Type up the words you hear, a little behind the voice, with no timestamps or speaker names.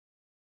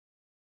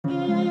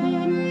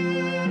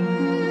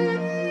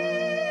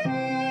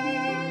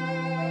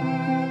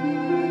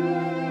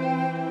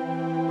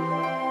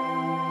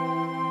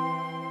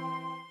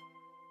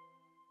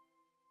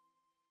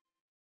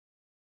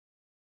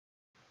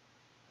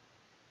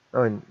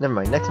Oh, never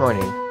mind. Next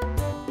morning.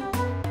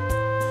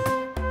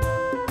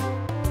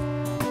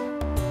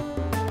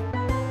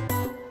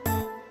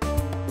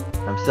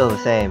 I'm still the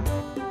same.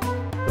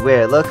 The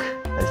way I look,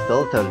 I'm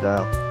still a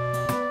Totodile.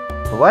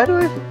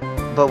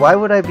 But why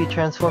would I be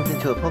transformed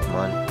into a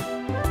Pokemon?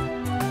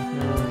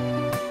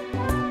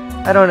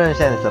 I don't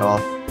understand this at all.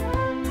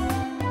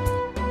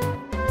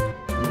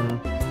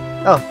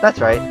 Oh, that's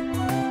right.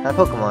 That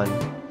Pokemon.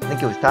 I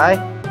think it was Tai?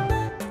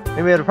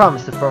 We made a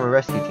promise to form a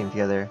rescue team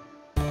together.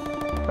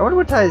 I wonder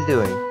what Tai is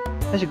doing.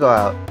 I should go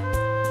out.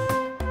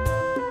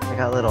 I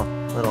got little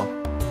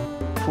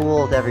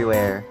pools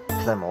everywhere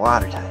because I'm a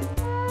water type.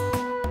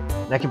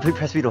 And I can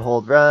press B to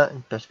hold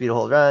run. Press B to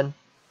hold run.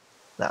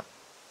 No.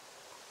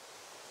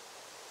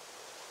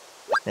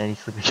 And he's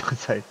sleeping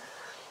outside.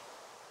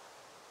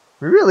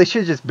 We really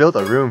should just build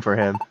a room for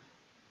him.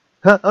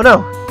 Huh? Oh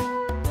no!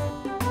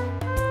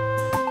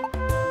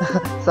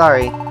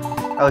 Sorry.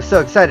 I was so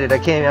excited I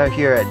came out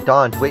here at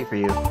dawn to wait for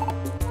you.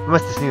 I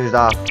must have snoozed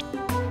off.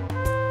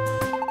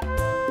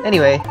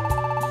 Anyway,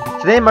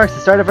 today marks the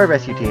start of our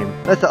rescue team.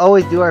 Let's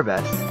always do our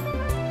best.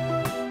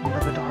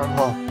 That's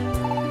adorable.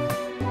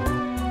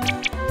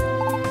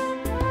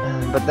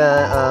 But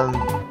then,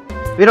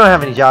 we don't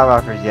have any job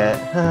offers yet.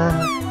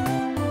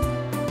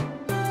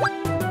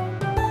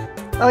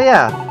 Oh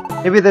yeah,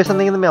 maybe there's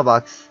something in the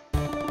mailbox.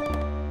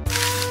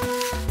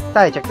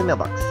 Tai, check the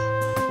mailbox.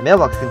 The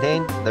mailbox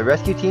contained the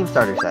rescue team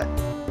starter set.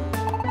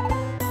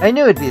 I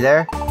knew it'd be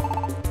there.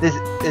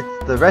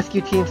 It's the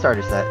rescue team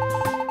starter set.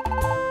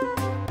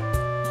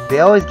 They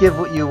always give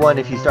you one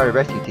if you start a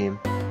rescue team.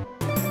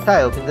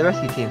 Tai opened the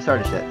rescue team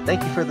starter set.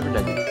 Thank you for the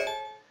redundancy.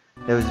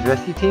 There was a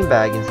rescue team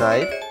bag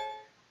inside.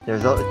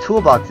 There's a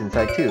toolbox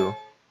inside too.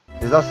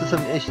 There's also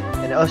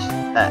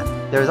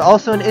there's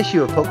also an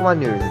issue of Pokemon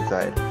News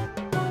inside.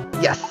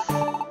 Yes!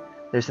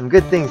 There's some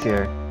good things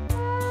here.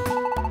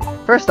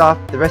 First off,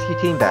 the rescue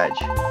team badge.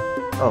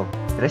 Oh,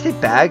 did I say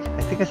bag?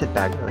 I think I said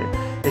bag earlier.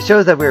 It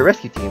shows that we're a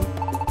rescue team.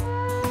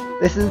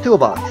 This is a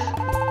toolbox.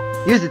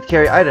 Use it to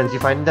carry items you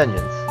find in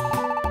dungeons.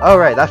 Oh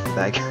right, that's the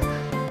bag.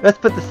 Let's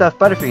put the stuffed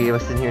Butterfree gave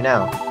us in here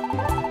now.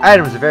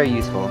 Items are very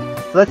useful,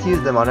 so let's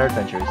use them on our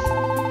adventures.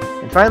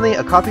 And finally,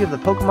 a copy of the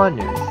Pokemon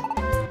News.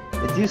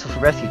 It's useful for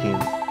rescue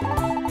teams.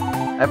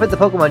 I put the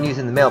Pokemon News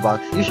in the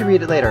mailbox. You should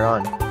read it later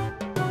on.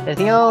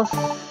 Anything else?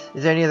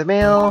 Is there any other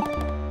mail?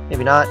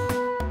 Maybe not.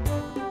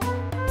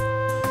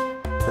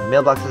 But the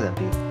mailbox is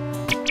empty.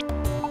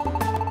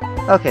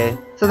 Okay,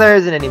 so there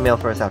isn't any mail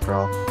for us after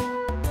all.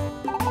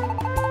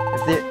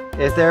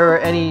 If there were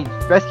any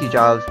rescue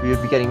jobs, we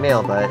would be getting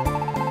mail, but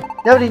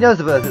nobody knows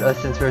about us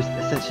since we're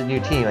such a new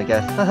team, I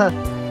guess.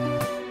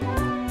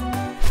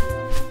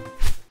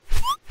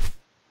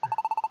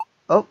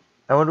 Oh,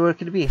 I wonder what it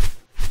could be.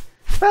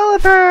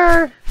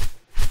 Pelipper!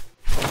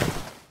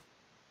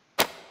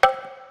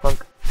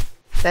 Plunk.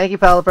 Thank you,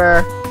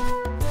 Pelipper!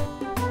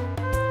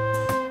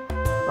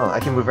 Oh, I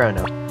can move around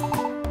now.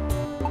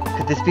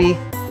 Could this be?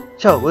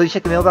 Cho, will you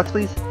check the mailbox,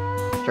 please?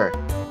 Sure.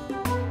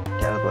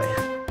 Get out of the way.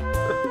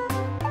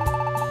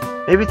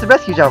 Maybe it's a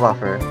rescue job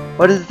offer.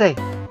 What does it say?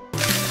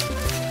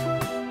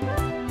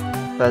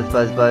 Buzz,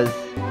 buzz, buzz.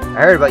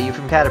 I heard about you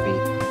from Caterpie.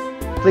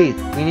 Please,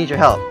 we need your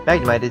help.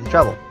 Magnemite is in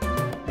trouble.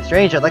 A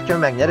strange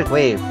electromagnetic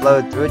wave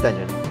flowed through a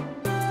dungeon,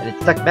 and it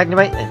stuck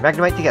Magnemite and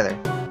Magnemite together.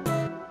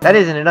 That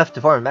isn't enough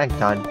to form a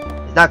Magneton.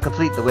 It's not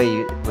complete the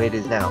way it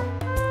is now.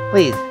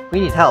 Please, we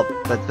need help.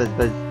 Buzz, buzz,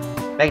 buzz.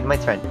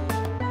 Magnemite's friend.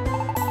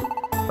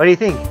 What do you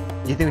think?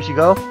 Do you think we should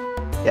go?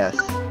 Yes,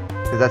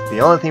 because that's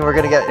the only thing we're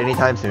gonna get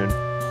anytime soon.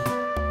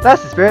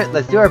 That's the spirit.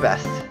 Let's do our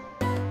best.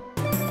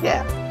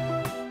 Yeah.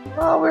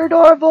 Oh, we're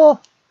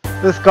adorable.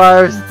 The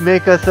scarves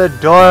make us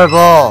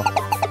adorable.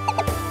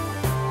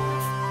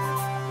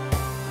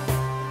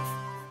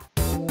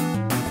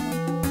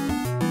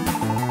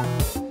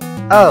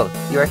 Oh,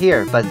 you are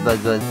here. Buzz, buzz,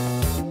 buzz.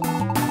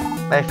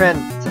 My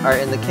friends are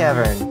in the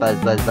cavern. Buzz,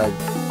 buzz, buzz.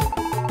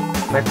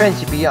 My friends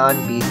should be on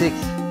B6.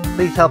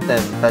 Please help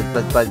them. Buzz,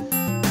 buzz, buzz.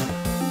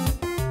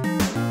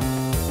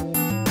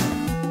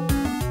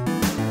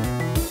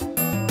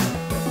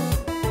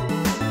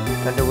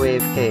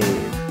 Thunderwave Cave.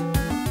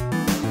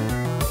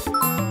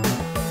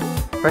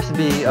 Press and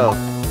B. Oh,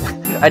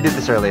 I did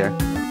this earlier.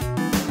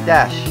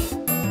 Dash.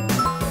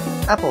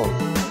 Apples.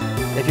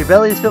 If your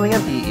belly is feeling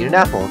empty, eat an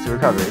apple to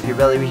recover. If your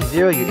belly reaches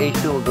 0, your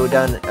HP will go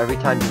down every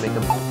time you make a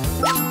move.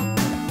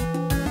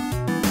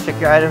 Check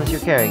your items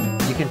you're carrying.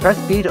 You can press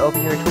B to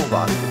open your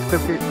toolbox.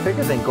 It's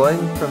quicker than going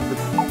from the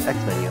X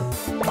menu.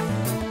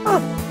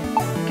 Oh,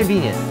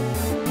 convenient.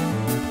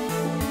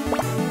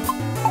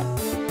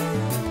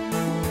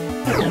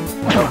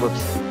 Oh,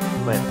 whoops.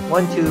 Went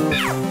 1, 2,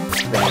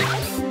 bang.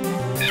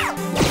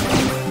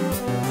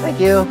 Thank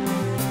you.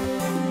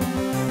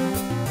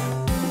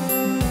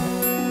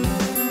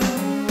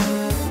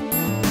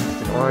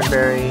 Just an orange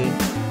berry.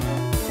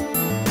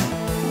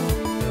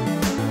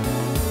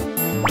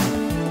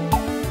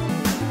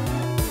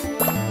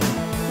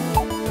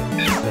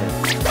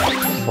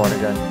 Just water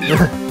gun.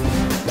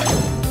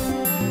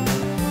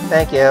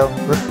 Thank you.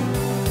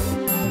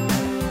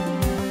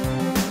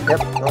 Yep,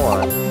 go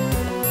on.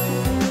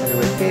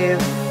 Anyway, cave.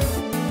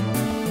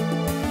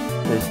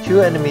 There's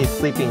 2 enemies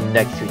sleeping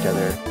next to each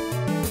other.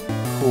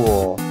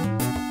 Cool.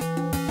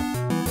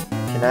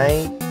 Can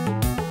I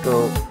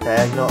go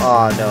diagonal?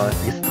 Oh no,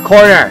 it's the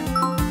corner!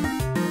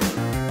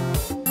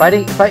 Fight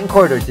in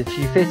corridors. If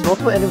you face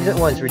multiple enemies at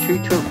once,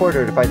 retreat to a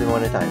corridor to fight them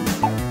one at a time.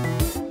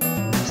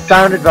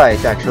 Sound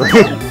advice, actually.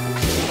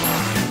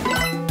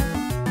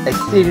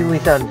 Exceedingly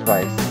sound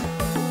advice.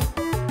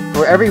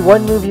 For every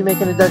 1 move you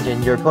make in a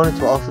dungeon, your opponents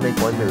will also make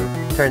 1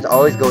 move. Turns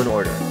always go in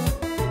order.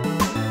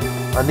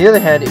 On the other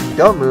hand, if you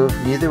don't move,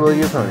 neither will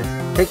your opponents.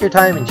 Take your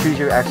time and choose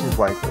your actions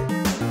wisely.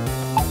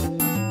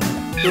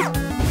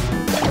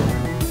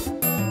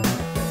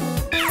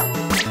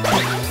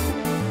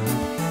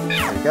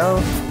 There we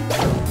go.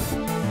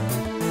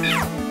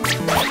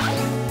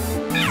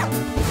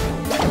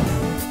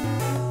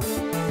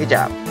 Good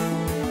job.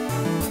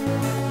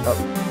 Oh,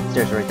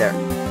 stairs are right there.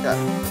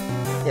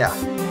 Yeah.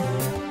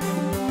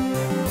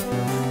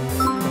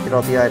 Look at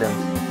all the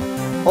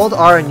items. Hold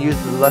R and use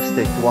the left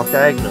stick to walk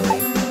diagonally.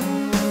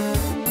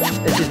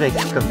 It just makes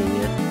it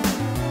convenient.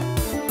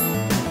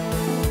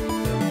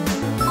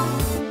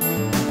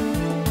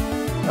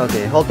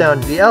 Okay, hold down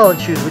the L and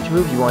choose which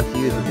move you want to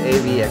use with A,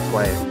 V, X,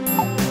 Y.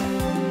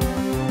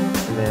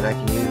 And then I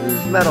can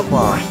use Metal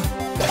Claw.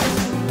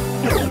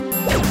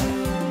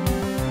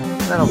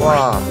 Metal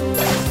Claw.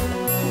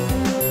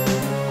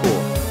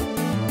 Cool.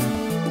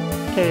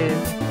 Cave.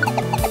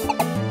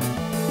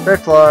 3rd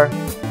floor.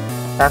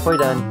 Halfway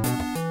done.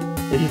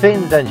 If you faint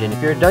in the dungeon,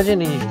 if you're in a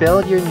dungeon and you fail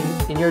in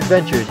your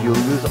adventures, you will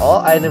lose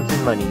all items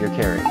and money you're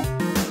carrying.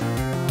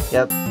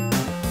 Yep.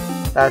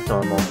 That's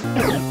normal.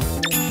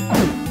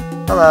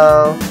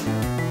 Hello.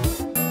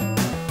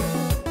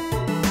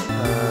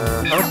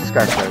 How much does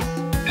scratch does?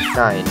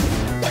 9.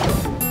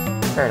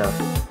 Fair enough.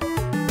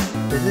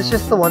 Is this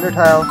just the wonder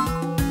tile?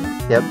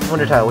 Yep,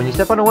 wonder tile. When you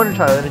step on a wonder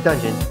tile in a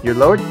dungeon, your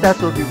lowered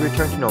stats will be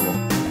returned to normal.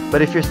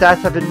 But if your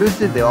stats have been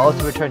boosted, they'll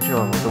also return to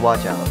normal, so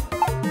watch out.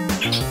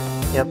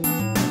 Yep.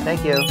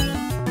 Thank you.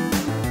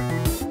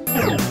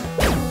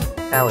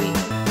 Owie.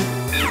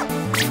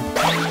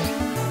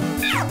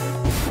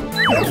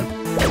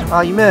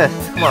 Oh, you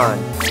missed. Come on.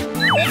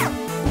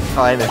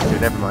 Oh, I missed too.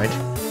 Never mind.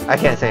 I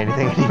can't say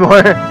anything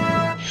anymore.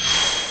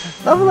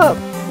 Level up.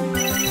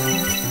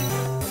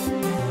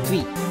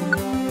 Sweet.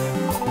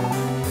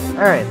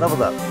 Alright,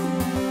 leveled up.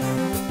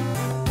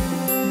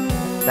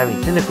 That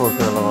means Cynical is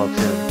gonna level up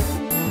soon.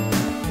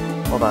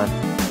 Hold on.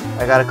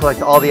 I gotta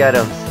collect all the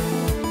items.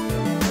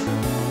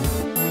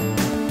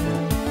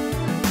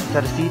 Is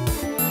that a seed?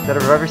 Is that a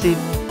Reviver Seed?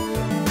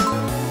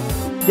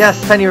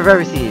 Yes! Tiny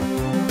Reviver Seed!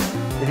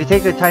 If you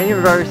take a Tiny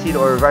Reviver Seed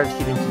or a Reviver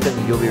Seed into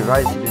dungeon, you'll be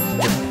revived into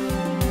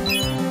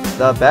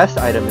the best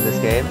item in this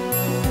game.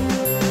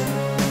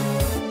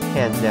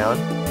 Hands down.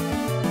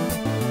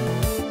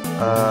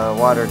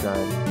 Water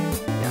gun.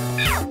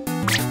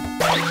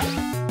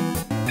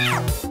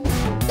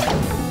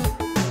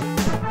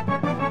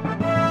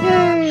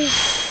 Yeah. Yay!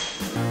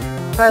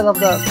 I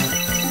leveled up.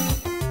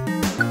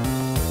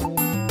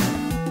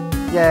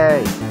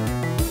 Yay!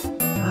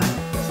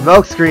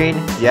 Smoke screen,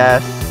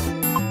 yes.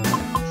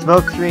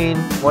 Smoke screen,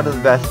 one of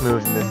the best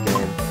moves in this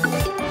game.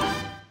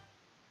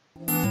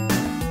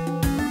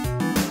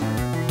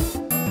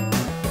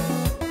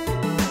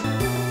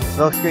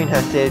 Smoke screen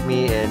has saved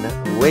me in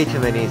way too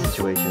many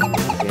situations in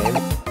this game.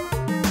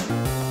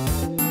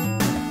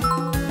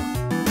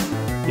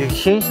 You can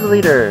change the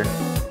leader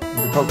of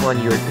the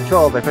Pokemon you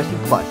control by pressing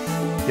plus.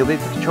 You'll be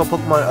able to control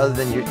Pokemon other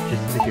than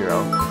just the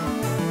hero.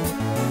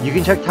 You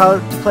can check how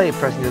to play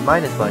pressing the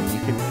minus button.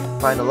 You can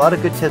find a lot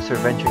of good tips for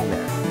venturing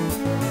there.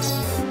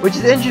 Which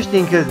is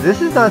interesting because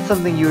this is not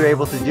something you were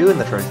able to do in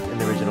the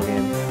original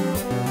game.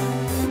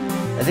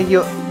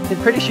 I'm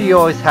pretty sure you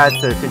always had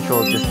to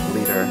control just the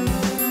leader.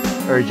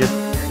 Or just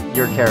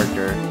your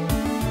character.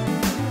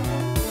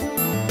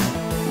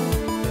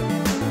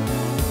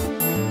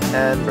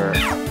 Amber.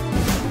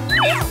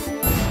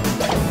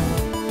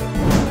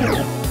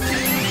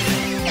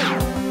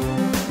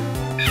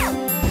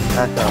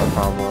 That's not a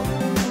problem.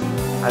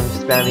 I'm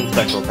spamming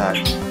special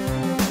attacks.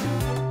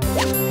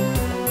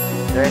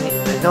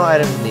 There's no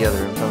items in the other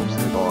room, so I'm just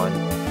gonna go on.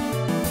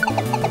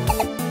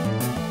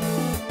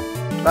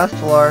 Last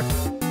floor.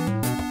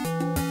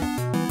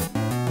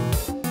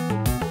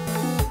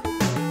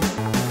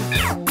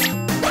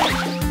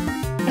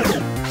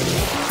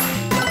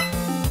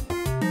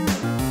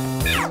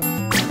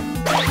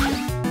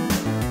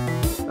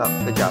 Oh,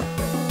 good job.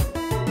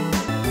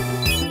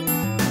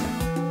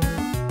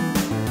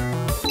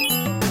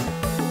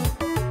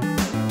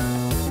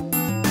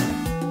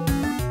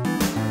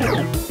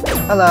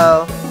 Hello!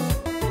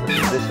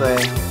 This way.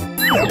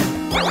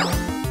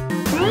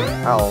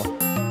 Ow.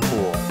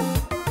 Cool.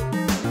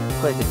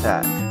 Quick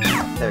attack.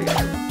 There we go.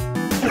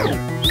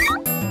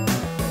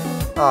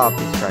 Oh,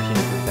 piece of trash, you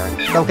need to attack.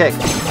 Okay.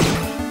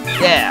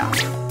 Yeah!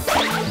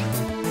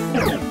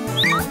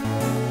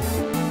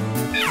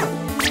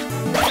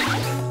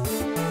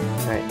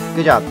 Alright,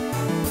 good job.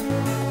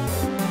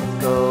 Let's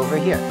go over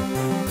here.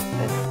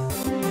 And,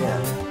 yeah.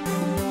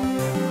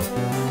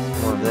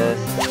 grab this.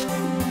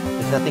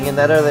 There's nothing in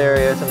that other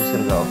area, so I'm just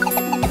gonna go.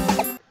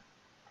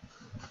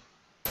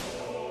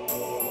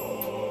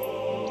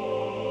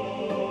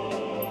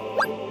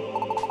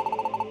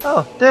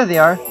 Oh, there they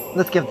are.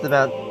 Let's get them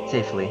out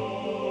safely.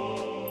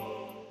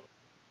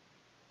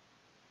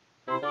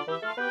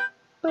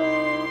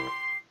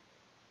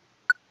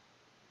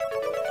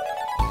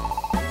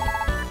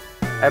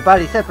 Our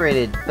bodies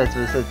separated. Buzz,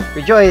 buzz, buzz.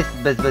 Rejoice!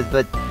 Buzz, buzz,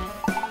 buzz.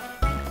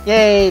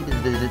 Yay! Buzz,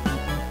 buzz, buzz.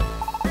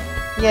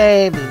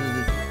 Yay! Buzz,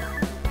 buzz, buzz.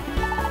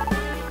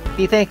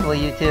 Be thankful,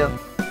 you two.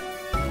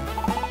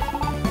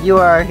 You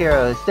are our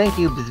heroes. Thank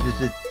you. Buzz, buzz,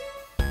 buzz.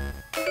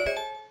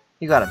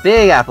 You got a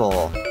big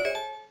apple.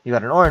 You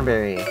got an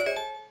orangeberry.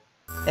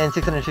 And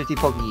 650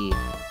 Poke.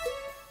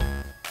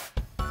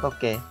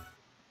 Okay.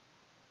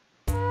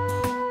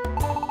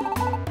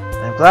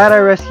 I'm glad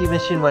our rescue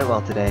mission went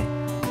well today.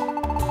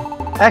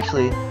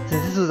 Actually,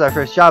 since this was our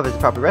first job as a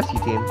proper rescue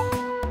team,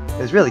 it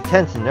was really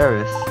tense and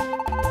nervous.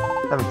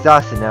 I'm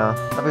exhausted now.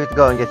 I'm going to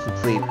go and get some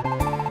sleep.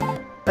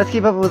 Let's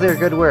keep up with your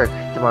good work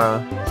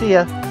tomorrow. See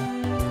ya.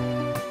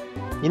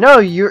 You know,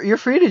 you're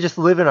free to just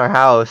live in our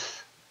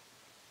house.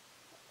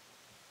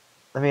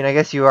 I mean, I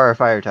guess you are a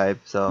fire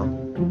type, so...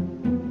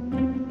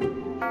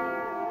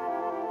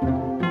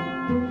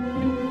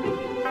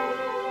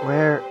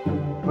 Where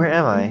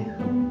am I?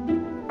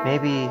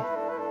 Maybe...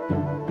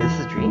 this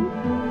is a dream?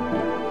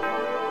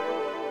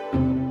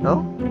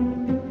 Oh?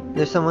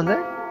 There's someone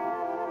there?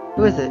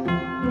 Who is it?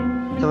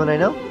 Someone I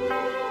know?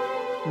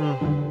 I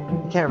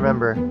can't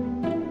remember.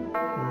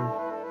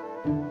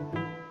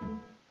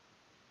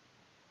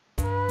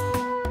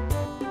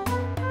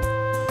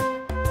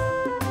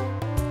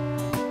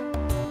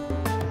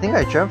 I think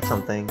I dreamt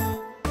something,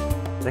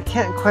 but I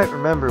can't quite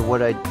remember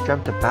what I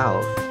dreamt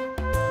about.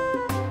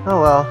 Oh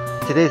well,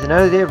 today's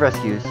another day of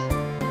rescues.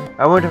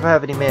 I wonder if I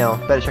have any mail.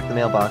 Better check the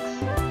mailbox.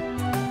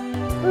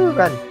 Ooh,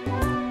 run!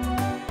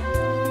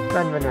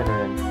 Run, run, run,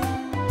 run.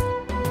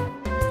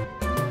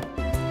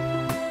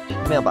 Check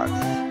the mailbox.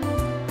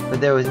 But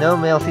there was no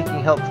mail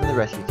seeking help from the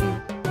rescue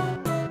team.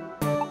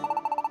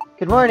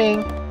 Good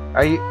morning!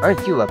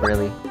 Aren't you up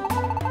early?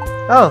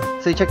 Oh,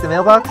 so you checked the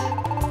mailbox?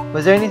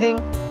 Was there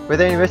anything? Were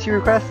there any rescue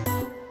requests?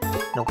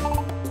 Nope.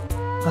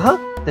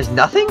 There's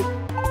nothing?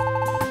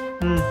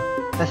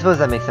 I suppose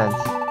that makes sense.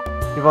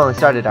 We've only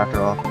started after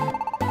all.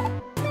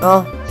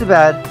 Oh, too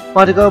bad.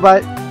 Want to go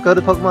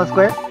to Pokemon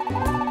Square?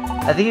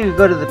 I think if you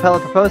go to the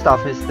Pelipper post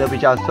office, there'll be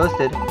jobs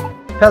posted.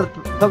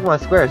 Pokemon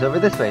Square is over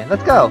this way.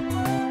 Let's go!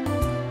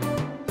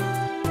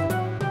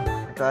 Oh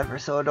my god, we're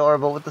so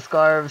adorable with the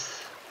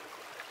scarves.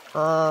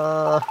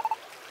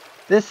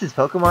 This is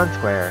Pokemon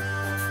Square.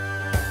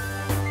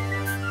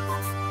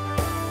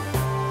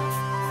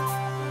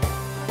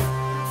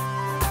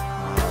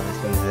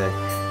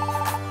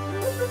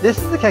 This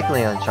is the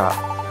Kecleon shop.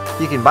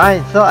 You can buy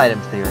and sell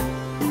items here.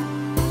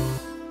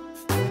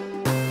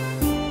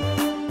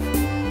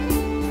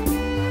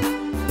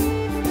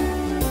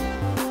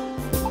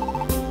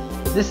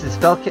 This is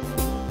Felkity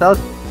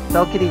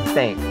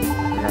Bank.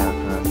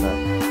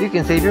 You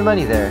can save your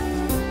money there.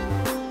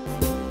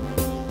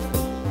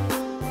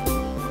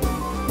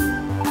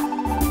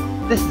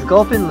 This is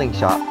Gulp and Link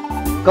shop.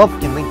 Gulp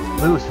can link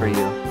moves for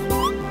you.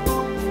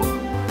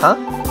 Huh?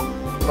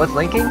 What's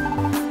linking?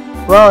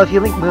 Well, if you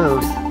link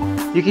moves,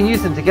 you can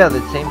use them together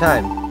at the same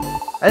time.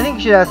 I think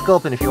you should ask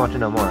Gulpin if you want to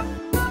know more.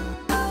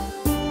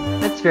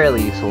 It's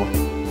fairly useful.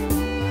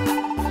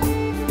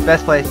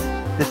 Best place.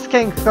 This is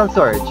Kangaskhan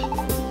Storage.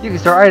 You can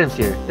store items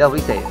here. They'll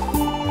be safe.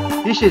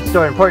 You should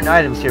store important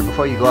items here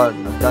before you go out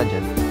in the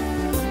dungeon.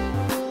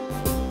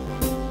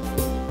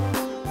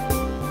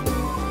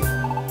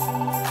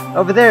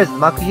 Over there is the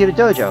Makuhita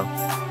Dojo.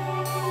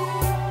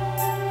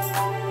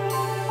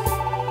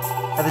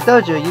 At the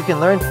dojo, you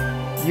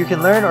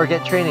can learn or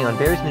get training on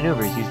various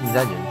maneuvers used in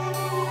dungeons.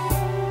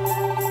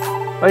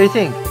 What do you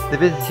think? The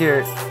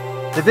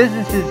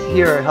businesses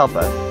here help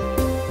us.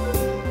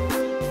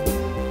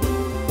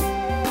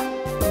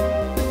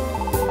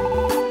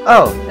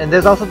 Oh, and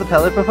there's also the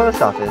Pelipper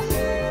post office.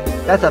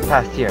 That's up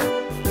past here.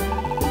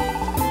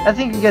 I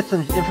think you can get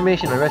some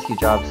information on rescue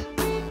jobs.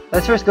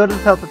 Let's first go to the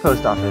Pelipper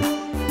post office.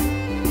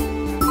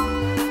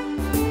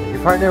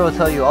 Your partner will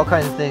tell you all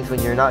kinds of things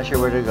when you're not sure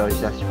where to go.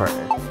 Just ask your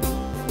partner.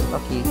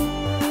 Okay.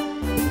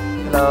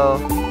 Hello.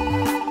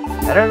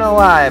 I don't know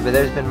why, but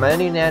there's been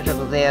many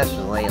natural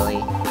disasters lately.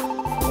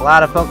 A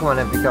lot of Pokemon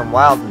have become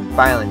wild and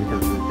violent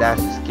because the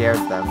disasters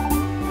scared them.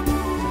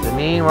 It's a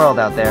mean world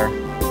out there.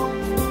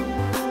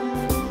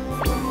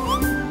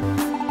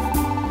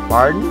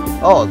 Pardon?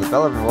 Oh, the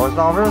Pelipper post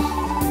office?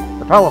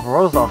 The Pelipper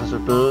post office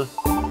would be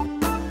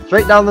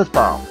straight down this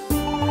path.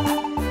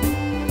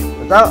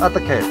 It's out at the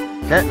cave.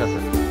 Can't miss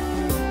it.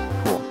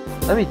 Cool.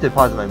 Let me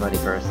deposit my money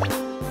first.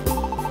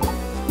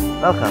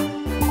 Welcome.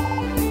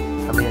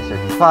 I'm here to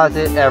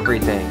deposit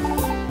everything.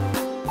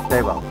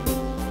 Very well.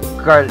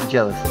 Guard it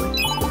jealously.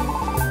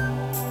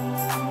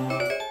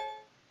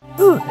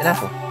 Ooh, an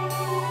apple.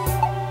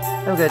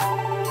 I'm good.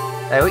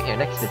 I wait your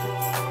next visit.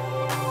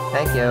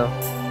 Thank you.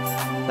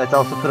 Let's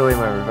also put away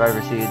my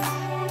reviver seeds.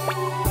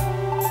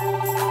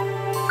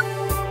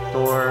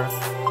 store.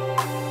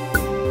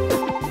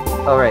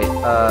 Oh right,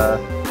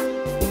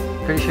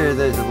 pretty sure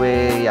there's a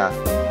way, yeah.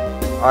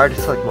 R to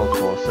select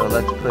multiple, so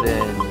let's put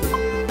in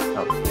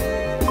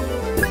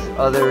this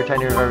other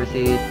tiny reviver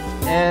seed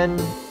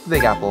and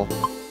Big Apple.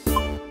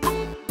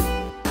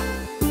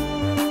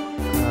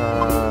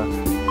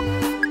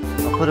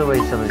 I'll put away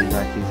some of these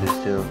nice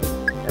users too,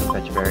 and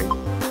fetch a berry.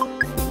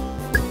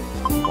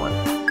 One.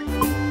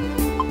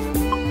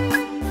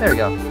 There we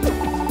go.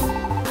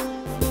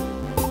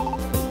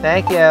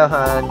 Thank you,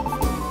 hon.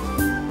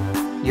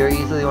 You're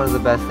easily one of the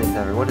best things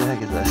ever. What the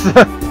heck is this?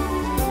 I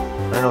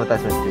don't know what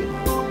that's meant to be.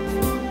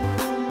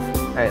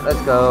 Alright,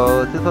 let's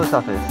go to the post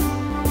office.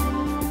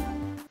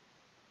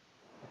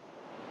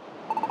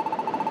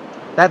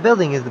 That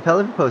building is the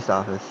Pelham Post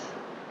Office.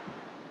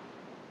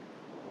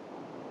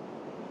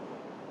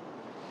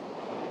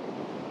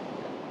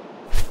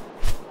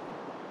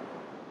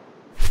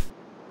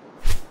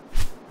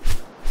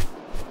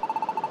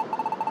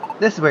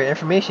 This is where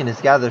information is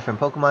gathered from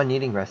Pokemon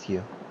needing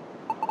rescue.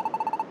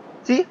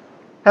 See?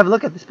 Have a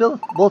look at this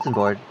bulletin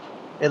board.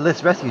 It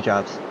lists rescue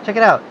jobs. Check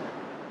it out.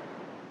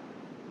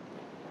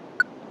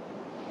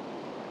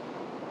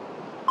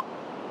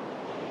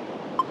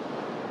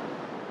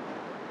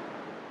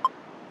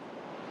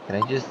 Can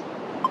I just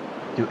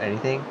do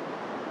anything?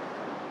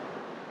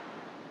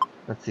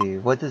 Let's see.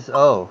 What does...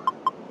 Oh.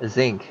 A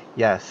zinc.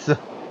 Yes.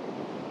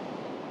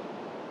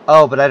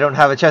 Oh, but I don't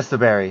have a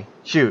Chestoberry.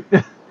 Shoot.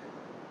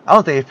 I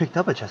don't think I picked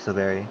up a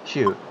Chestoberry.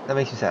 Shoot. That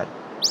makes me sad.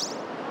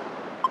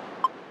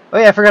 Oh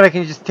yeah, I forgot I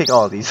can just take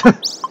all of these.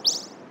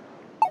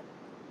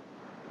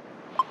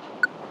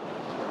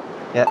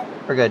 Yeah,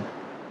 we're good.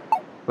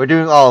 We're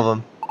doing all of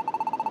them.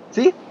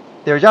 See?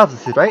 There are jobs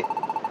listed, right?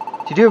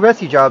 To do a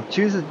rescue job,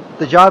 choose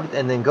the job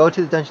and then go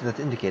to the dungeon that's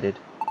indicated.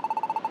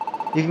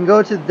 You can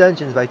go to the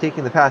dungeons by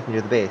taking the path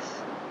near the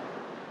base.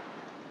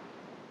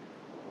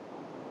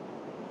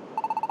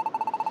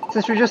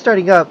 Since we're just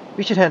starting up,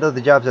 we should handle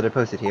the jobs that are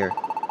posted here.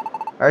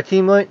 Our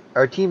team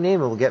name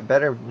will get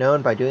better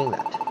known by doing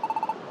that.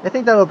 I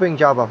think that'll bring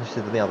job offers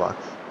to the mailbox.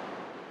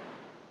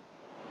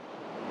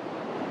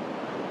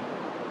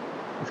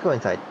 Let's go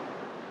inside.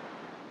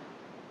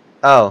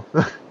 Oh.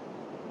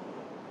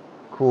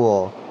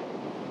 Cool.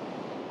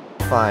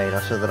 Fine,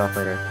 I'll show that off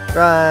later.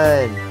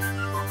 Run!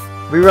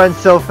 We run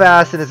so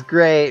fast and it's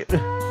great! You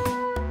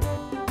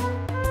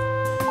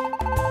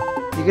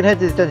can head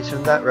to the dungeon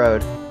from that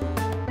road.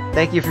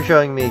 Thank you for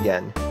showing me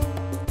again.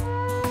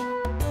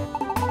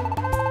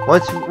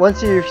 Once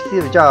you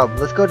receive a job,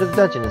 let's go to the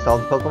dungeon and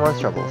solve the Pokemon's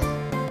troubles.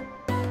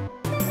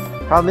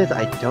 Problem is,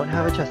 I don't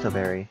have a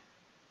Chestoberry.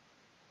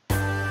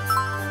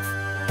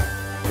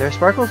 There are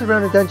sparkles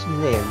around a dungeon's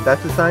name.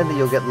 That's a sign that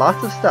you'll get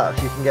lots of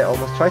stuff. You can get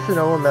almost twice the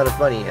normal amount of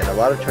money and a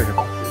lot of treasure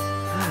boxes.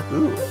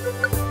 Ooh,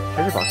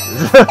 treasure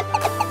boxes.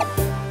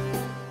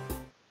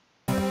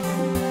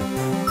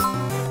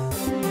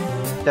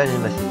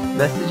 Dungeon messages.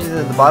 Messages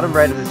in the bottom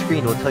right of the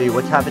screen will tell you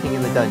what's happening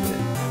in the dungeon.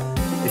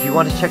 If you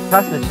want to check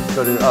past messages,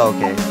 go to... Oh,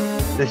 okay.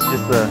 This is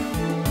just the...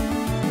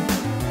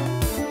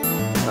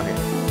 Okay.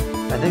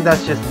 I think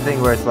that's just the thing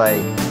where it's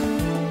like...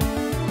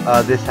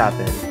 this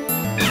happened.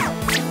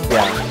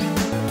 Yeah.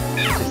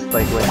 Just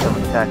like when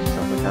someone attacks or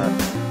something like that.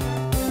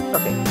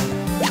 Okay.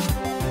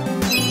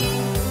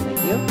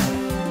 Thank you.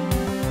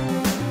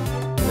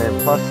 And then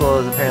Puzzle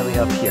is apparently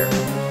up here.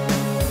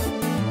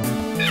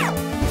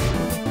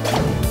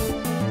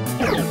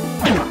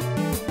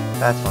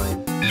 That's fine.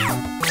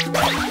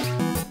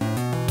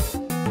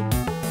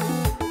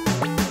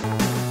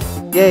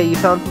 Yay, you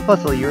found the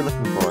puzzle you were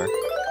looking for.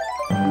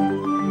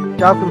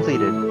 Job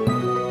completed.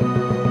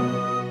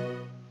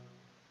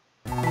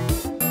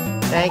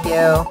 Thank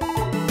you.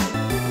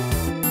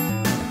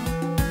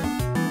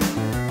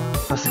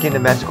 Must have gained a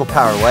magical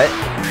power, what?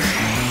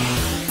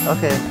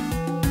 Okay.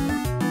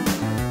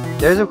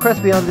 There's a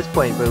quest beyond this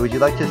point, but would you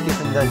like to escape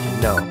from the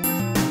dungeon?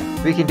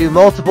 No. We can do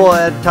multiple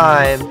at a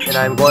time, and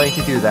I'm going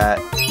to do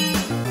that.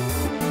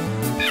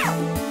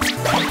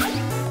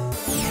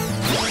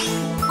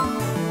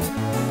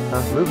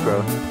 Move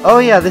growth. Oh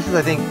yeah, this is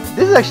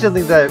actually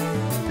something that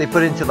they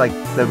put into like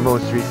the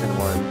most recent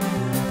one.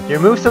 Your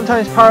moves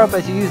sometimes power up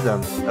as you use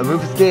them. A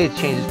move's gauge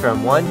changes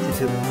from 1 to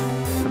 2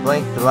 to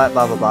blank to blah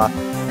blah blah,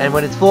 and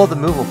when it's full, the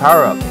move will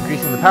power up,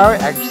 increasing the power,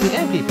 accuracy,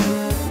 and PP.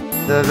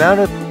 The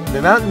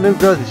amount the move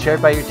growth is shared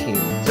by your team,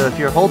 so if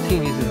your whole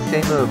team uses the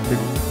same move, the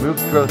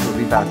move's growth will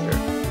be faster.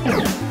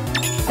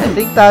 I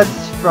think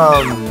that's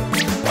from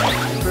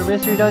Super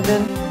Mystery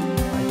Dungeon.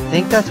 I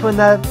think that's when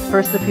that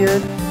first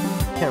appeared.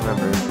 Can't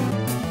remember.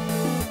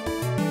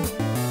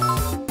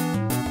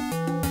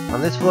 On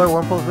this floor,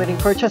 Wurmple's waiting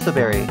for a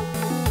Chestoberry.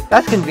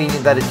 That's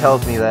convenient that it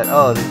tells me that,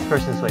 oh, this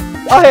person's waiting.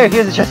 Oh,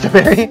 here's a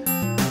Chestoberry!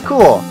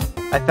 Cool!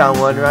 I found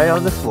one right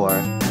on this floor.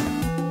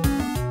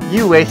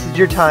 You wasted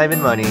your time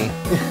and money.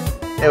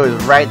 It was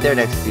right there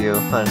next to you,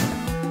 hun.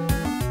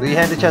 Will you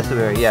hand the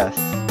Chestoberry? Yes.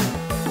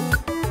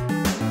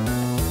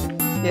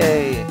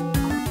 Yay!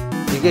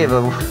 You gave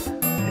a...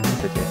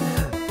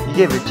 You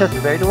gave a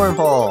Chestoberry to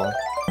Wurmple!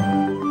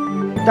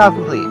 Job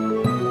complete.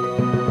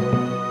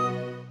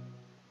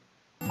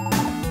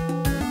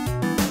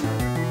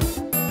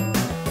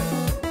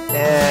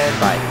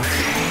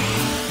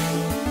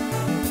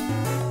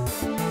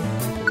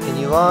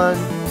 move on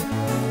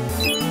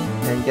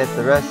and get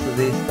the rest of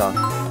these stuff.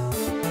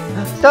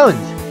 Stones!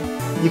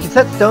 You can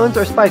set stones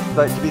or spikes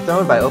but to be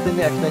thrown by opening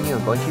the X menu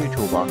and going to your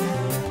toolbox.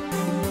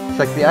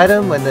 Select the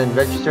item and then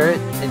register it,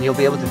 and you'll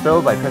be able to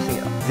throw by pressing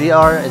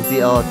ZR and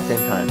ZL at the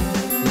same time.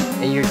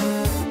 And your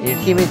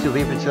teammates will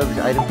be able to throw this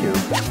item too.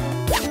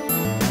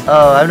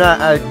 Oh,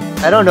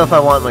 I don't know if I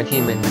want my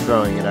teammate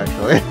throwing it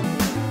actually.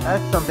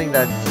 That's something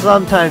that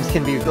sometimes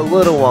can be a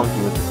little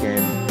wonky with this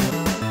game.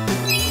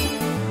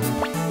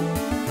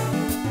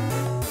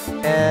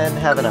 And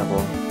have an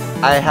apple.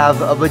 I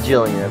have a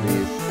bajillion of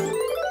these.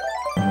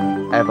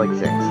 I have like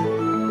 6.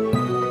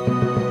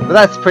 But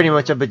that's pretty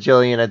much a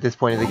bajillion at this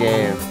point of the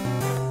game.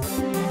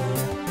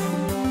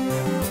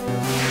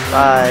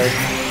 Bye.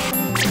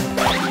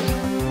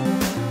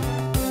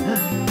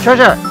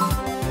 Treasure!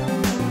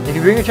 If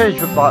you bring your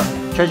treasure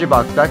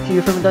box back to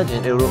you from a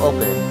dungeon, it will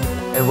open.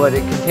 And what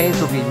it contains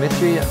will be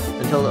mystery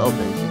until it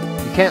opens.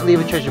 You can't leave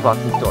a treasure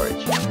box in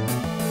storage.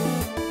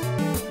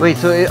 Wait,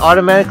 so it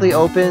automatically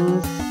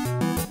opens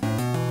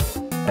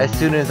as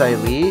soon as I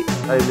leave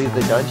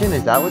the dungeon?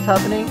 Is that what's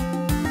happening?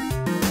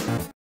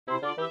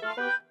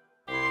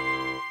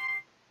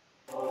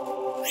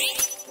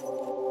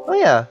 Oh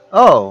yeah.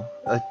 Oh,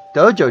 a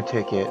dojo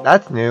ticket.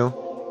 That's new.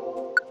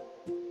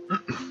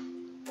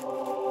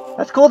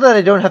 That's cool that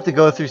I don't have to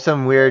go through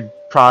some weird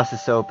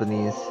process to open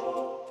these.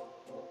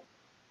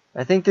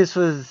 I think this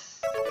was...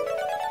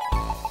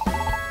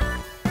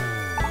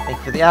 Thank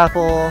you for the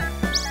apple.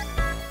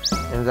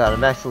 And we got a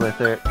max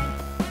elixir.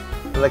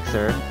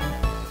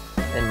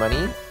 And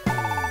money.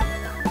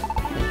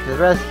 Thank you for the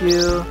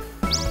rescue.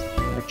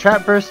 A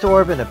trap burst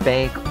orb and a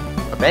bank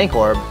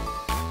orb.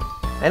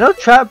 I know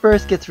trap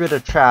burst gets rid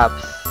of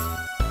traps.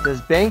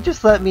 Does bank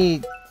just let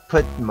me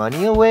put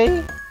money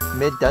away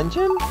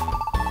mid-dungeon?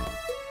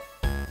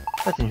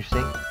 That's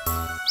interesting.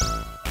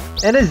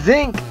 And a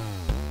zinc!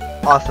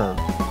 Awesome.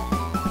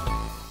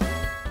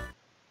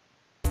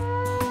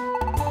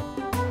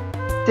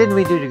 Didn't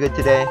we do good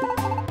today?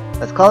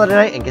 Let's call it a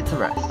night and get some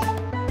rest.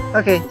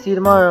 Okay, see you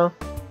tomorrow.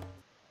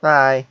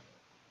 Bye.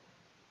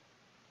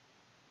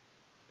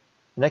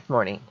 Next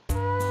morning.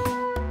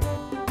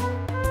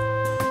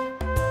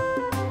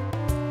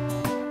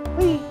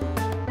 Whee!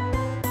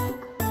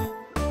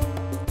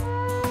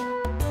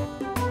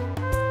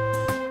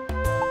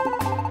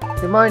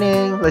 Good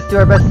morning. Let's do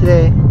our best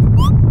today.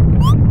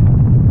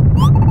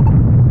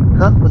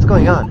 Huh? What's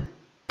going on?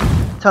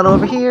 Tunnel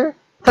over here.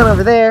 Tunnel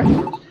over there.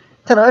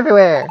 Tunnel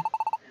everywhere.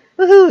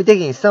 Woohoo!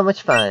 Digging is so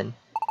much fun.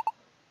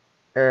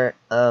 Where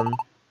am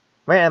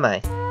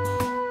I?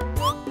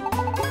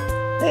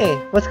 Hey,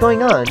 what's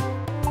going on?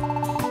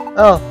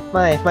 Oh,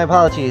 my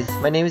apologies.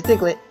 My name is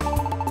Diglett.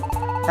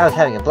 I was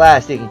having a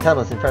blast digging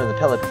tunnels in front of the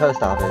Pellet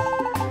Post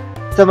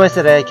Office. So much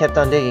that I kept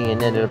on digging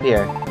and ended up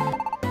here.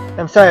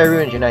 I'm sorry I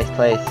ruined your nice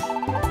place.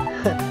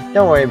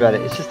 Don't worry about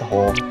it, it's just a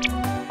hole.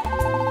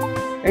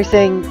 Are you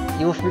saying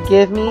you will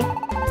forgive me?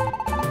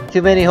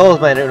 Too many holes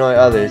might annoy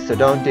others, so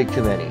don't dig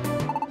too many.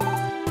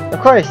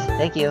 Of course,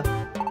 thank you.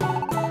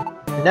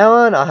 From now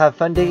on, I'll have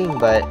fun digging,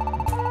 but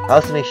I'll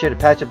also make sure to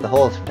patch up the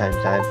holes from time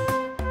to time.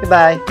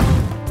 Goodbye.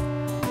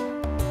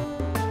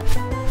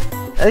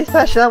 At least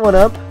patch that one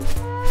up.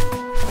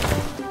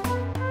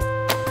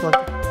 Come on.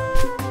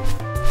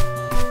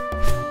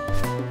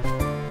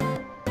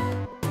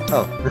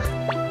 Oh.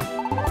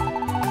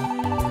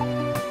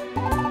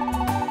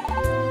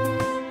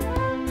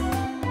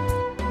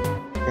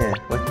 Yeah,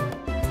 what?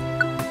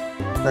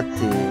 Let's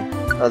see.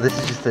 Oh, this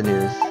is just the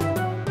news.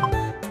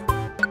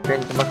 Train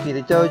at the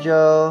Makita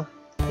Dojo.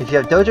 If you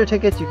have dojo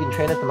tickets, you can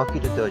train at the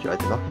Makita Dojo. At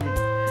the Makita,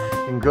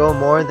 you can grow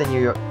more than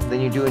you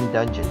do in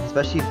dungeons,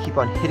 especially if you keep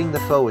on hitting the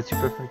foe with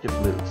super effective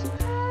moves.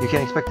 You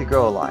can expect to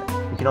grow a lot.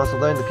 You can also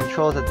learn the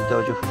controls at the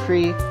dojo for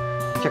free.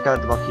 Check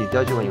out the Makita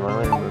Dojo when you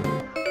want to learn a move.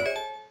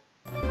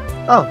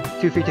 Oh,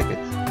 2 free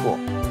tickets. Cool.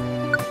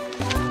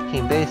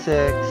 Team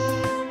Basics.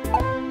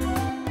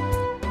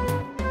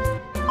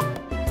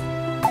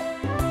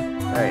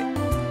 Alright.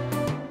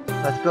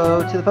 Let's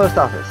go to the post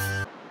office.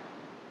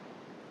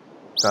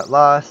 Got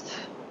lost.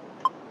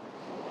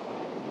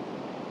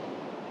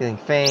 Getting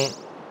faint.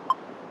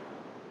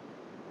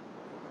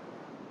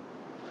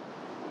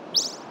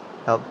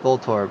 Help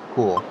Voltorb.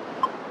 Cool.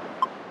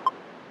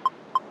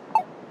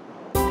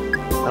 I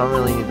don't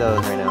really need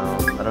those right now.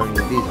 I don't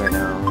need these right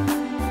now.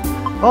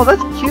 Oh,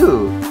 that's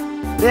cute!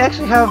 They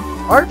actually have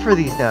art for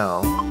these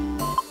now.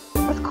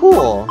 That's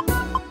cool.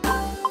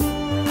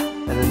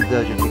 And then the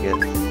dojo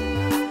tickets.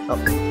 Oh,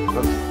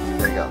 oops.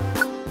 There we go.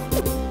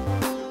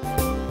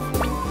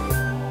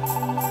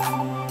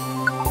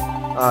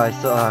 Oh, I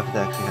still have to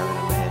actually have it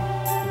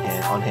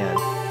on hand.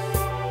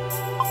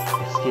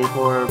 Escape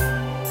orb.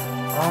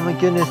 Oh my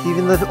goodness,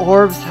 even the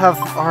orbs have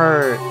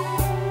art.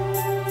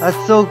 That's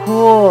so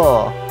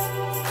cool.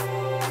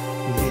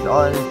 These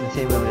all enemies in the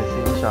same room in a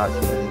single shot, so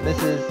if it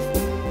misses,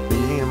 but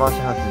using the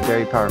monster house is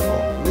very powerful.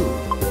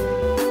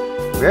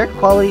 Ooh. Rare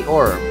quality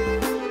orb.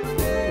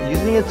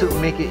 Using it to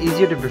make it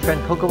easier to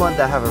befriend Pokemon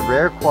that have a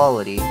rare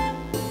quality.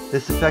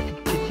 This effect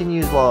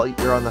continues while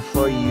you're on the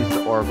floor you use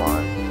the orb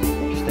on.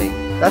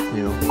 That's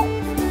new.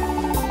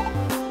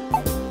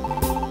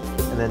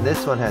 And then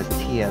this one has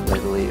TMs, I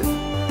believe.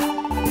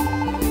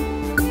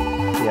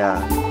 Yeah.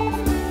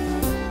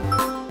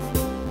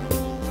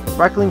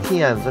 Sparkling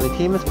TMs. When a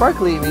team is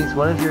sparkly, it means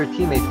one of your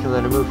teammates can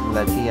learn a move from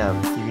that TM.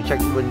 You can check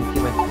the wooden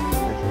teammate.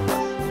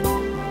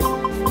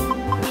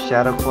 The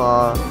Shadow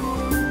Claw,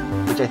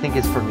 which I think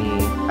is for me.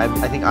 I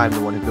think I'm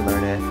the one who can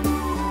learn it.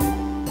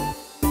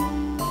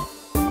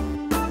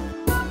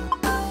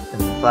 And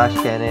the Flash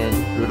Cannon,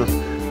 Brutal.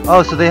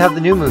 Oh, so they have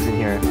the new moves in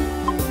here.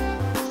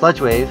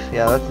 Sludge Wave.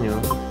 Yeah, that's new.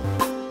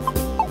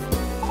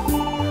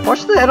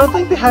 Fortunately, I don't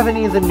think they have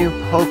any of the new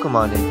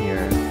Pokemon in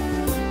here.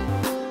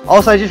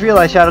 Also, I just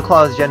realized Shadow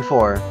Claw is Gen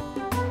 4.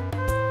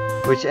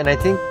 And I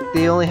think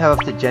they only have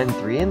up to Gen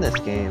 3 in this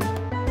game.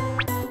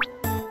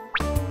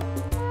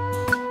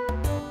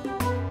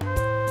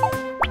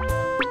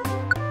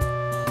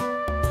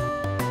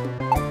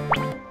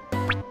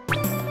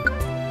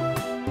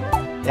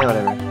 Yeah,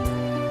 whatever.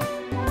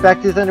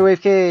 Back to the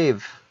Thunderwave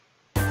Cave!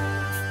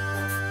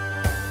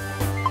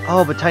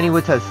 Oh, but Tiny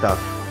Woods has stuff.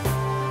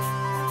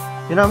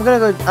 You know, I'm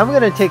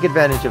gonna take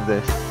advantage of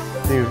this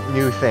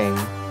new thing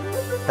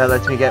that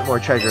lets me get more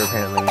treasure,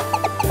 apparently.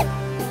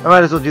 I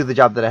might as well do the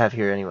job that I have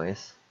here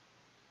anyways.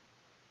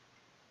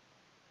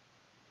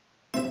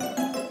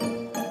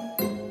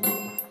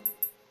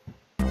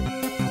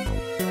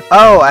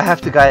 Oh, I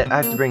have to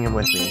bring him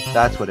with me.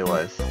 That's what it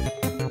was.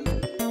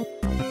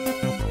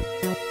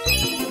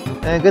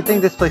 And good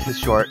thing this place is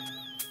short.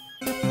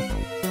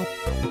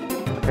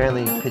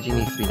 Apparently Pidgey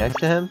needs to be next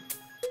to him.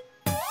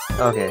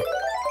 Okay.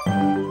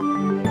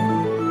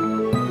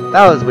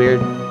 That was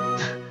weird.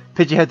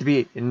 Pidgey had to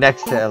be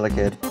next to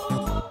Elekid.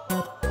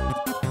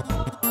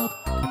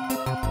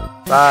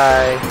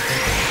 Bye!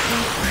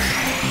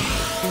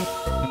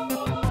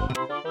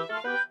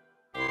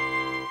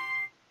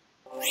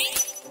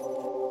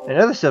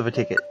 Another silver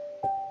ticket.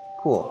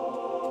 Cool.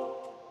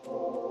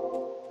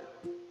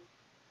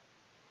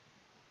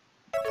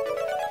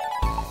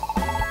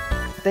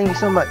 Thank you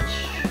so much.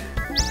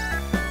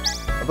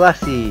 A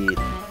Blast Seed.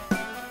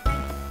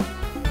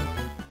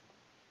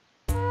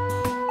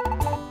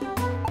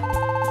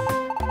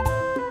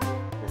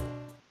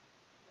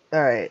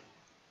 Alright.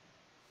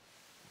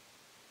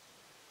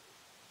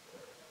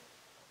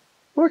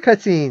 More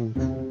cutscenes.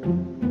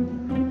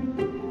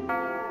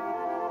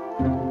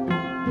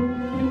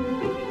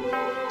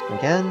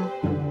 Again?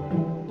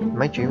 Am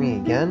I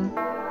dreaming again?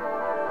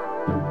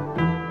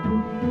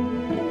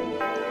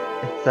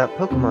 It's that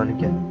Pokemon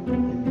again.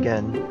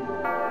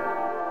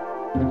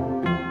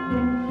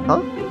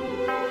 Huh?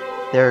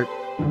 They're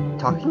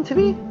talking to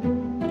me?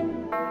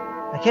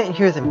 I can't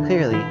hear them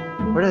clearly.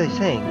 What are they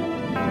saying?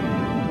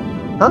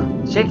 Huh?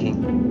 It's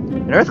shaking.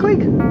 An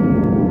earthquake?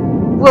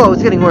 Whoa,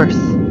 it's getting worse.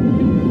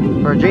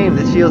 For a dream,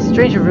 this feels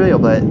strange and real,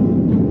 but...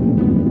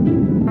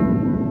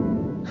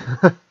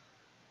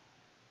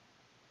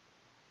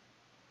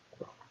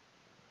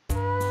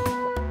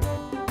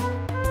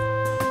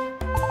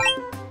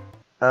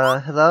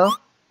 hello?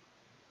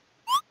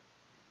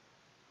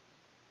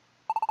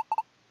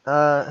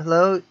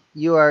 Hello?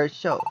 You are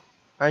Sho,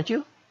 aren't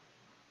you?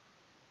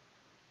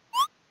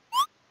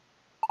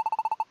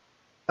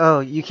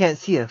 Oh, you can't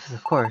see us,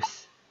 of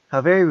course.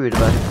 How very rude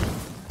of us.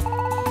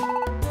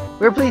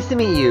 We're pleased to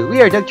meet you.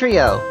 We are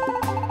Dugtrio.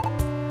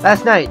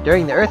 Last night,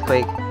 during the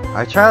earthquake,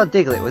 our child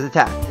Diglett was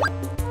attacked.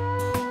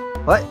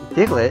 What?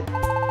 Diglett?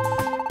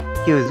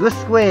 He was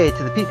whisked away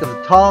to the peak of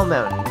a tall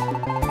mountain.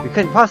 We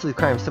couldn't possibly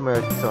climb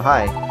somewhere so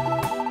high.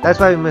 That's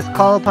why we must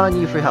call upon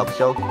you for help,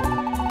 Sho.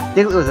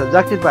 Diglett was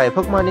abducted by a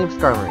Pokemon named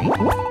Skarmory.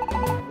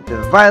 It's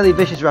a vilely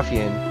vicious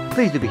ruffian.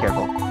 Please do be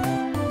careful.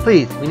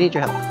 Please, we need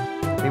your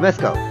help. We must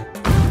go.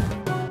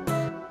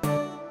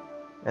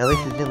 At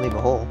least it didn't leave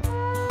a hole.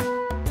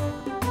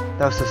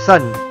 That was so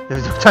sudden, there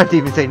was no time to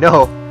even say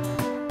no.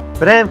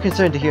 But I am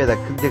concerned to hear that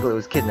Diglett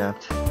was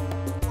kidnapped.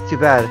 It's too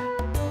bad.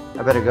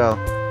 I better go.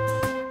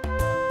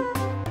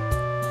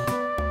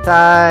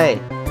 Tai!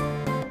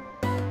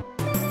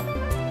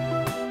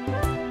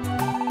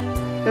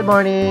 Good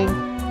morning!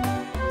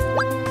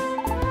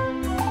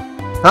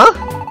 Huh?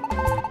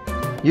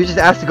 You just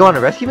asked to go on a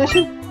rescue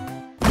mission?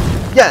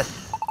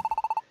 Yes!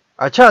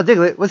 Our child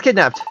Diglett was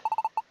kidnapped.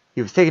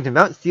 He was taken to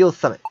Mount Steel's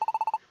summit.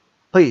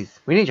 Please,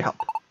 we need your help.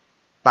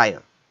 Bye.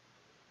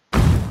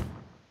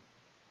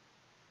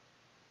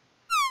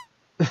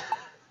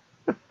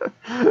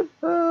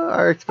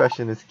 Our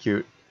expression is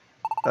cute.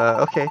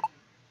 Okay.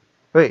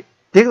 Wait,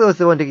 Diglett was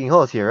the one digging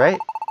holes here, right?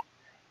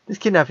 This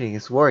kidnapping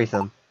is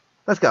worrisome.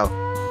 Let's go.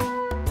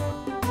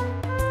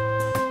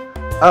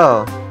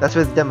 Oh, that's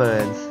where the demo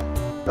ends.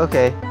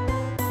 Okay.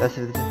 That's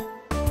where the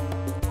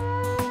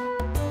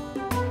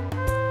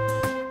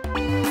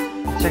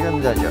check out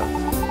the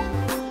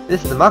dojo.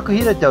 This is the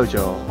Makuhita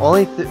Dojo.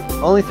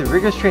 Only through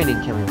rigorous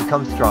training can we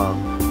become strong.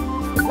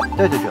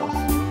 Dojo drills.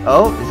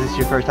 Oh, is this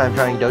your first time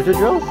trying dojo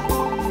drills?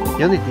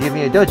 You'll need to give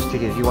me a dojo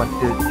ticket if you want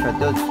to try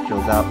dojo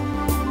drills out.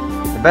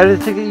 The better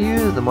the ticket you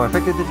use, the more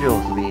effective the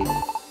drills will be.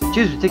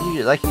 Choose the ticket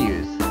you'd like to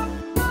use.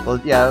 Well,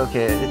 yeah,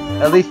 okay.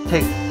 It at least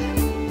takes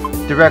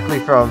directly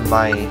from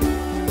my...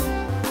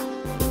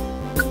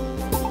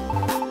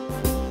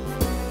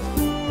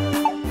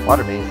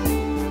 water maze.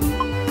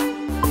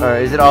 Or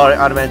is it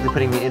automatically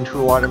putting me into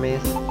a water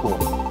maze? Cool.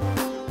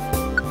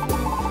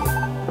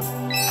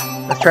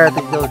 Let's try out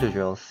the dojo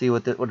drill, see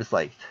what it's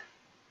like.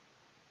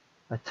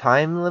 A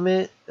time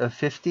limit of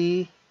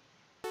 50.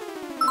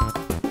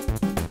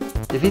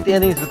 Defeat the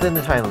enemies within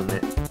the time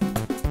limit.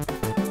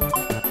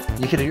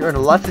 You can earn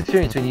lots of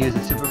experience when you use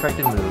a super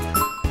effective move.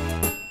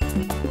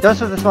 Don't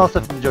start with the small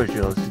stuff in the dojo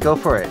drills, just go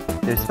for it.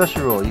 There's a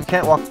special rule, you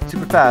can't walk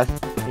super fast,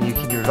 and you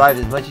can revive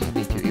as much as you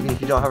need to, even if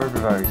you don't have a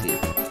revive receipt.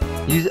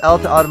 Use L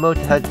to auto-mode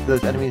to head to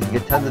those enemies and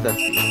get tons of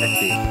XP.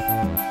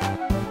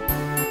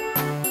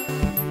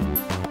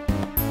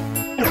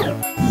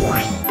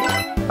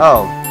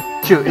 Oh,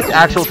 shoot, it's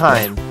actual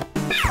time.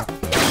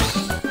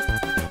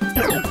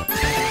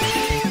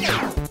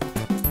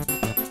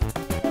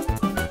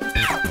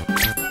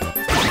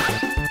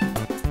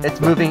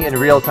 It's moving in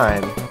real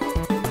time.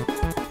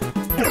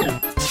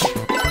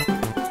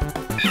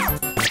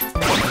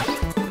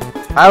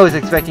 I was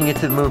expecting it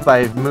to move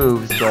by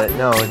moves, but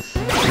no, it's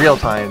real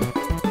time.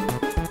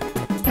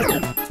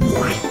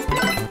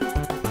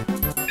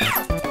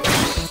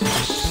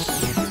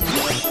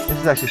 This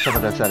is actually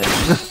somewhat upsetting.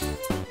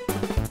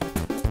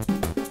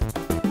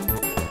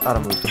 Auto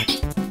move.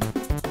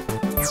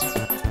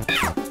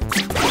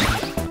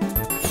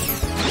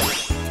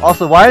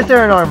 Also, why is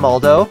there an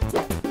Armaldo?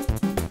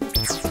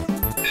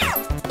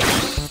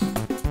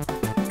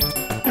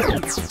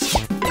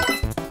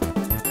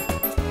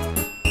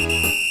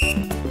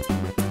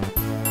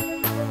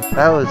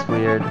 That was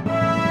weird.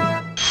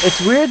 It's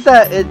weird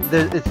that it's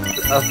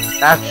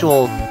an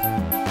actual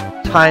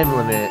time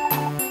limit.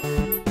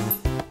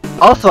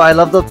 Also, I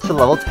leveled up to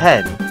level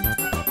 10.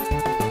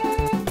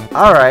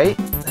 Alright.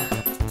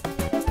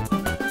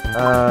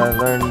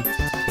 Learned...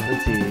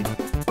 let's see.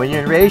 When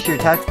you're enraged, your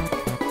attack...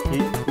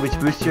 which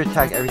boosts your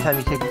attack every time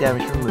you take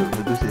damage from a move.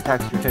 The boosted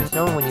attack returns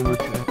no when you move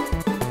to it.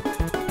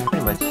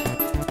 Pretty much.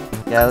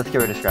 Yeah, let's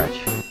get rid of Scratch.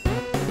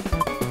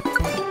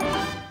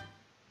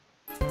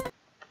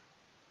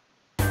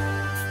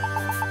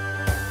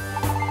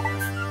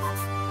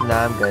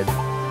 Nah, I'm good.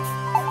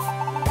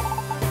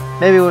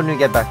 Maybe when we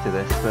get back to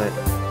this, but...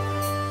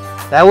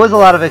 that was a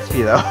lot of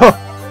XP though.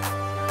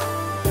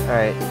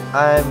 Alright,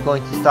 I'm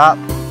going to stop.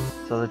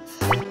 So let's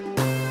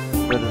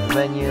go to the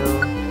menu.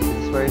 Is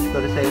this where it's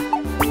go to save?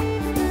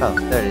 Oh,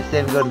 there it is.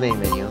 Save and go to main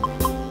menu.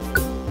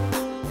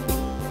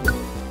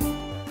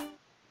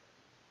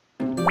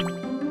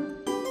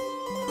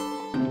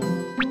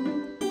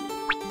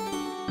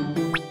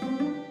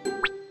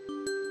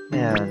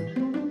 Man.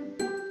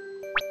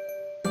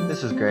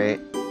 This was great.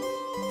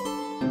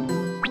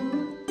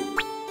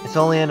 It's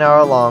only an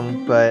hour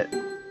long, but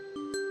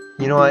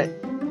you know what?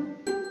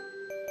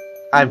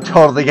 I'm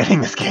totally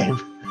getting this game.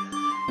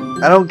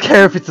 I don't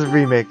care if it's a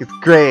remake. It's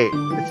great.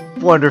 It's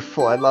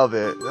wonderful. I love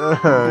it.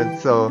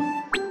 So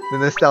the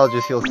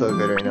nostalgia feels so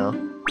good right now.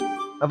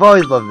 I've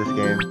always loved this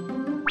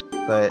game,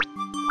 but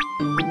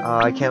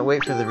I can't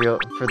wait for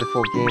the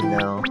full game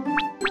now.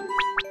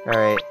 All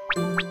right.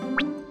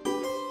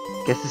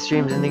 Guess the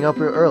stream's ending up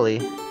real early.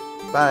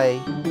 Bye.